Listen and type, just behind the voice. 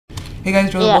Hey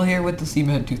guys, Joel here with the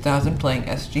Thecman2000 playing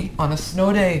SG on a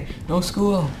snow day. No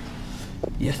school.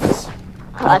 Yes.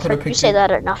 I've heard you say that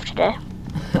enough today.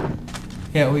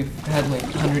 Yeah, we've had like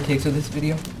 100 takes of this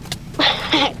video.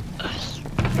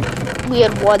 We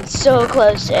had one so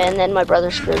close, and then my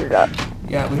brother screwed it up.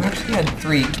 Yeah, we actually had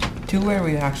 3. 2 where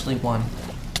we actually won.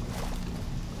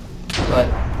 But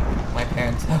my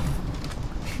parents have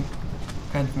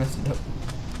kind of messed it up.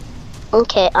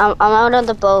 Okay, I'm out on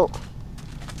the boat.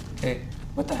 Okay,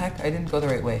 what the heck? I didn't go the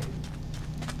right way.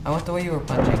 I went the way you were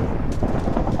punching.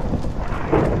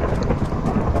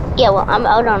 Yeah, well, I'm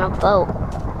out on a boat.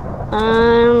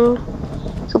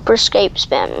 Cooper Skype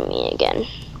spamming me again.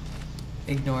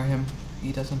 Ignore him.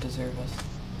 He doesn't deserve us.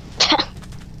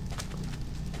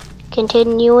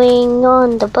 Continuing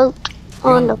on the boat.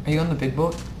 Are you on the big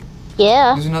boat?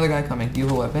 Yeah. There's another guy coming. Do you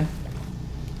have a weapon?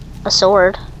 A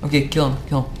sword. Okay, kill him.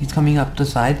 Kill him. He's coming up the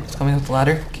side. He's coming up the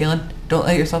ladder. Kaylin, don't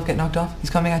let yourself get knocked off.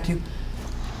 He's coming at you.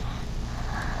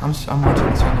 I'm watching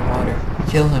this from the water.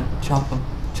 Kill him. Chop him.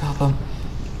 Chop him.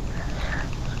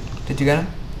 Did you get him?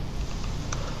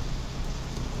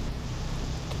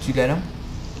 Did you get him?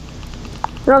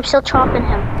 No, I'm still chopping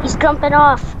him. He's jumping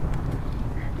off.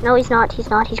 No, he's not. He's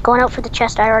not. He's going out for the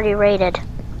chest I already raided.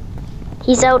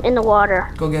 He's out in the water.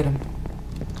 Go get him.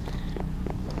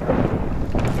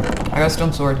 I got a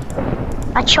stone sword.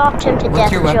 I chopped him to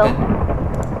death. What's your weapon?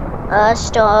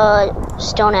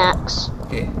 Stone axe.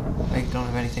 Okay, I don't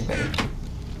have anything better.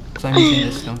 So I'm using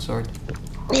this stone sword.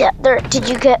 Yeah, there. Did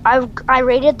you get? I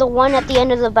raided the one at the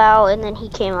end of the bow, and then he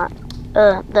came up.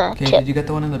 Okay, tip. did you get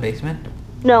the one in the basement?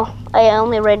 No, I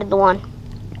only raided the one.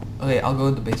 Okay, I'll go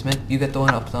to the basement. You get the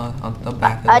one up on the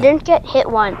back. I didn't get hit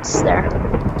once there.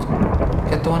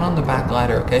 Get the one on the back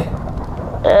ladder, okay?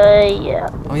 Yeah.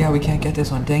 Oh yeah, we can't get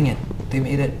this one. Dang it. They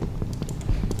made it.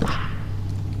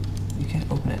 You can't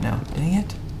open it now. Dang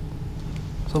it.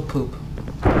 So poop.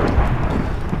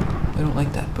 I don't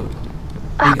like that poop.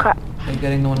 Ah, crap. Are you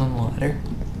getting the one on the ladder?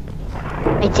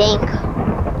 I think.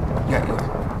 Yeah, you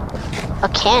are. A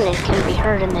cannon can be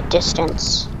heard in the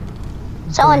distance.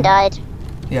 Someone died.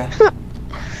 Yeah.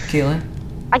 Kaylin?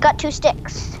 I got 2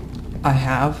 sticks. I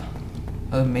have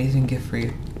an amazing gift for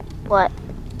you. What?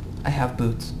 I have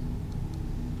boots.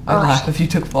 I'd laugh if you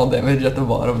took fall damage at the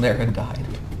bottom there and died.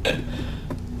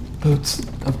 Boots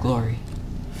of glory.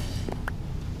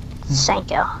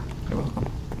 Thank you. You're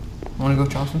welcome. Want to go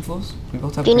chop some fools? We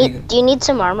both have Do you need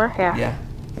some armor? Here. Yeah.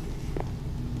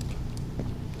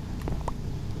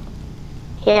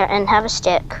 Here, and have a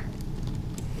stick.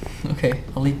 Okay,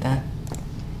 I'll eat that.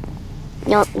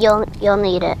 You'll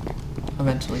need it.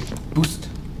 Eventually. Boost.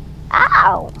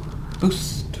 Ow!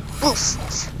 Boost.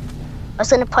 Boost. I was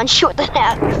gonna punch you with an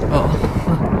axe.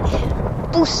 Oh.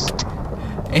 Boost.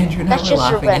 Andrew and I That's were just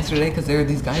laughing revenge. yesterday because there were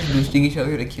these guys boosting each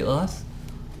other to kill us.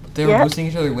 But they were boosting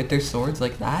each other with their swords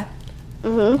like that.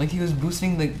 Like he was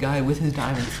boosting the guy with his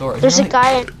diamond sword. There's a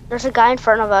guy in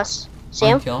front of us. See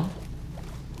him? Kill him?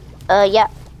 Yeah.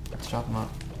 Let's chop him up.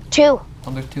 2.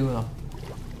 Oh, there's 2 of them.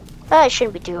 It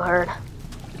shouldn't be too hard.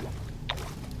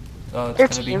 Oh, it's They're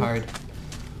gonna be team. hard.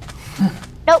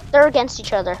 Nope, they're against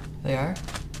each other. They are?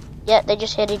 Yeah, they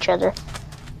just hit each other.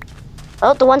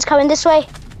 Oh, the one's coming this way.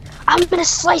 I'm gonna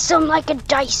slice them like a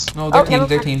dice. No,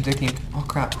 they're teamed. Oh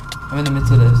crap. I'm in the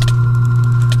midst of this.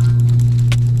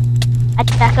 I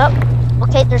can back up.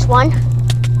 Okay, there's 1.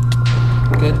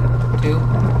 Good. 2.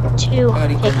 2.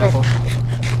 Got Okay, good. apple.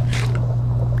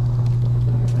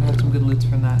 I got some good loots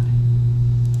from that.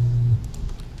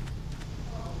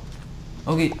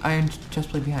 Okay, iron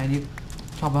chestplate behind you.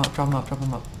 Chop him up, chop him up, chop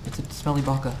him up. It's a smelly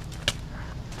baka.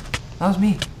 That was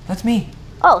me. That's me.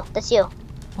 Oh, that's you.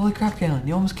 Holy crap, Kaylin.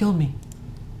 You almost killed me.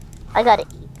 I got it.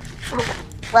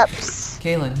 Whoops.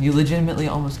 Kaylin, you legitimately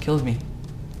almost killed me.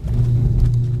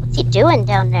 What's he doing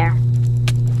down there?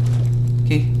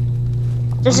 Okay.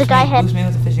 There's a guy Boost me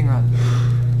with a fishing rod.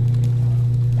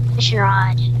 Fishing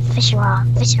rod. Fishing rod.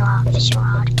 Fishing rod. Fishing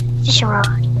rod. Fishing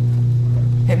rod.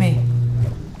 Hit me.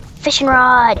 Fishing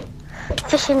rod.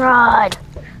 Fishing rod.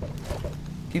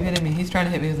 Keep hitting me. He's trying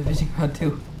to hit me with a fishing rod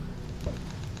too.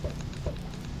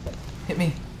 Hit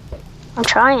me. I'm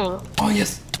trying. Oh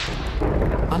yes.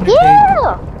 Underpaid.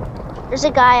 Yeah! There's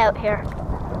a guy out here.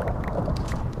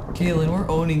 Kaylin, we're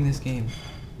owning this game.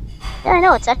 Yeah, I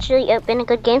know. It's actually been a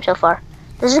good game so far.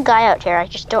 There's a guy out here. I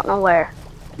just don't know where.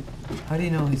 How do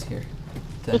you know he's here?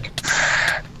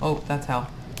 Oh, that's how.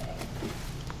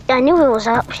 Yeah, I knew he was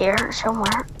up here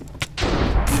somewhere.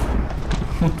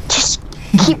 Just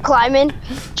keep climbing.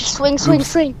 Just swing, swing,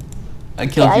 swing. I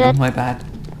killed you with my bat.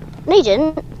 No, you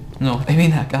didn't. No, I mean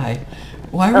that guy.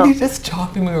 Why are you just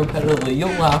chopping me repetitively?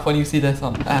 You'll laugh when you see this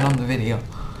on the video.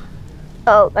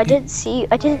 Oh, I didn't see.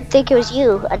 I didn't think it was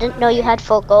you. I didn't know you had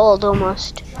full gold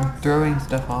almost. I'm throwing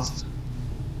stuff off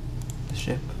the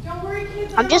ship. Don't worry,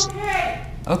 kids. I'm just okay.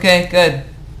 Okay, good.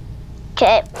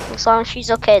 okay. As long as she's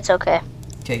okay, it's okay.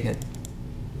 Okay, good.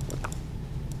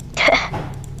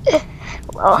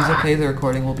 Well, She's okay, the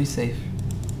recording will be safe.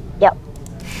 yep.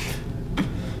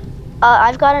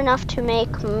 I've got enough to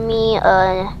make me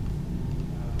I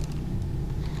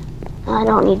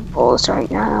don't need bulls right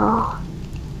now.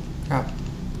 Crap.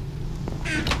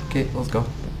 Okay, let's go.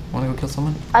 Wanna go kill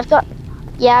someone? I've got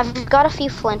a few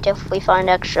flint if we find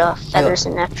extra feathers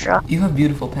and extra. You have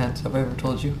beautiful pants, have I ever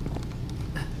told you?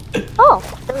 Oh,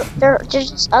 they're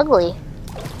just ugly.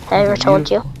 Have I ever told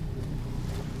you?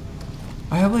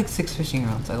 I have like 6 fishing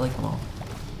rods, I like them all.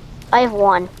 I have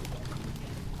one.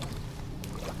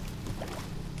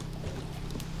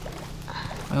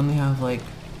 I only have like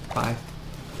 5.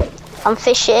 I'm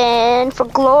fishing for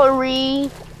glory.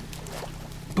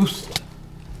 Boost.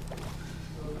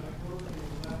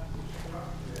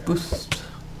 Boost.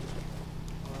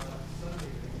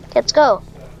 Let's go.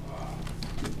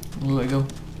 Where do I go?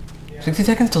 60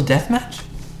 seconds till deathmatch?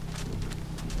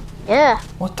 Yeah.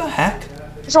 What the heck?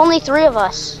 There's only 3 of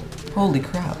us. Holy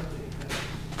crap.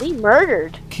 We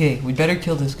murdered. Okay, we better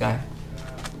kill this guy.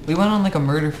 We went on like a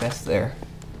murder fest there.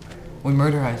 We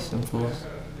murderized some fools.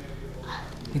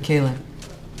 Hey, Kaylin.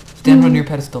 Stand on your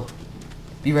pedestal.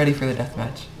 Be ready for the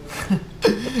deathmatch.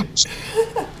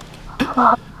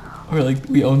 We're like,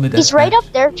 we own the deathmatch. He's right up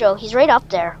there, Joe. He's right up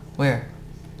there. Where?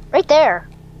 Right there.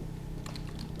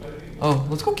 Oh,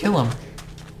 let's go kill him.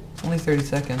 It's only 30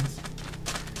 seconds.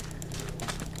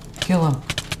 Kill him.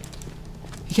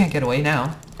 He can't get away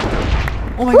now.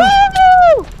 Oh my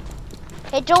gosh. Woo!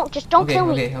 Hey, don't kill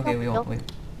me. Okay, we won't. Wait.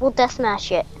 We'll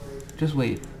deathmatch it. Just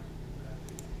wait.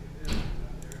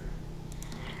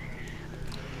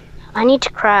 I need to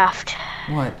craft.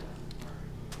 What?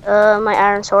 My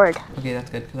iron sword. Okay, that's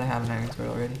good, because I have an iron sword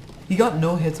already. He got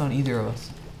no hits on either of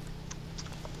us.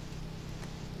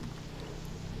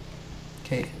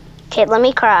 Okay. Okay, let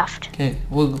me craft. Okay,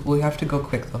 we have to go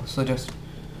quick though, so just...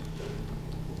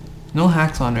 No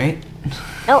hacks on, right?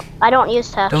 No, I don't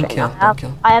use hacks Don't right kill, now. don't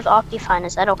kill. I have Optifine,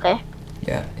 is that okay?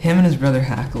 Yeah, him and his brother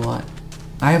hack a lot.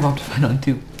 I have Optifine on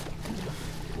too.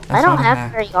 That's I don't not a have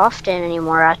hack. very often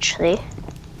anymore, actually.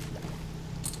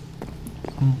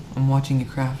 I'm watching you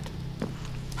craft.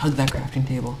 Hug that crafting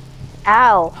table.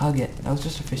 Ow. Hug it. That was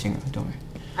just a fishing rod, don't worry.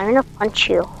 I'm gonna punch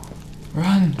you.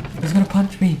 Run! He's gonna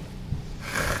punch me.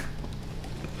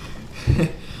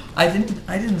 I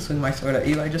didn't swing my sword at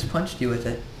you, I just punched you with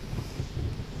it.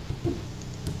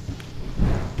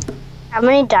 How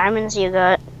many diamonds you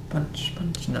got? Punch,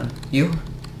 none. You?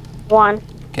 1.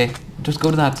 Okay, just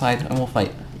go to that side and we'll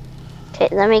fight. Okay,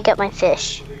 let me get my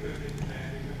fish.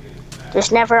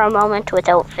 There's never a moment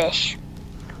without fish.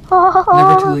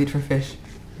 Never too late for fish.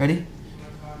 Ready?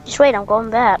 Just wait, I'm going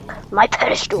back. My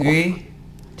pedestal. 3,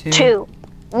 2,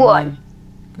 1.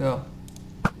 Go.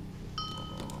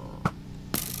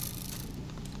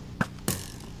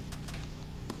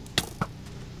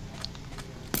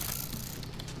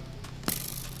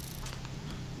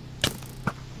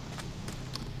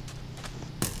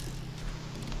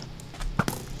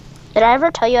 Did I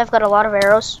ever tell you I've got a lot of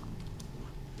arrows?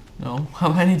 No.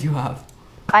 How many do you have?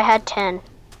 I had 10.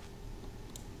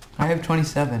 I have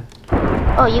 27.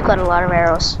 Oh, you got a lot of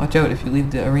arrows. Watch out, if you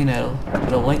leave the arena,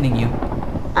 it'll lightning you.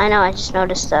 I know, I just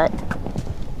noticed that.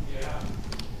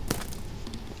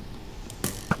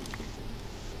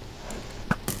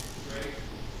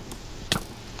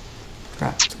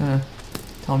 Crap, it's gonna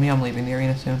tell me I'm leaving the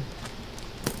arena soon.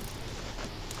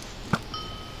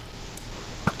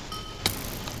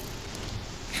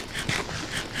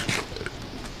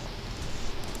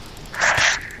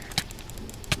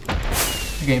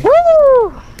 Good game.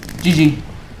 Woo! GG.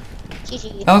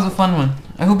 GG. That was a fun one.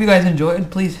 I hope you guys enjoyed.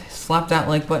 Please slap that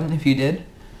like button if you did.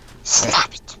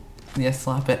 Slap it. Yes,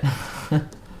 slap it.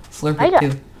 Slurp I it got-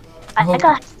 too. I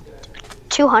got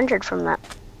 200 from that.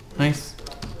 Nice.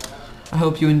 I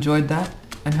hope you enjoyed that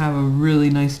and have a really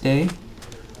nice day.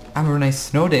 Have a nice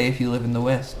snow day if you live in the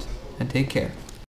West. And take care.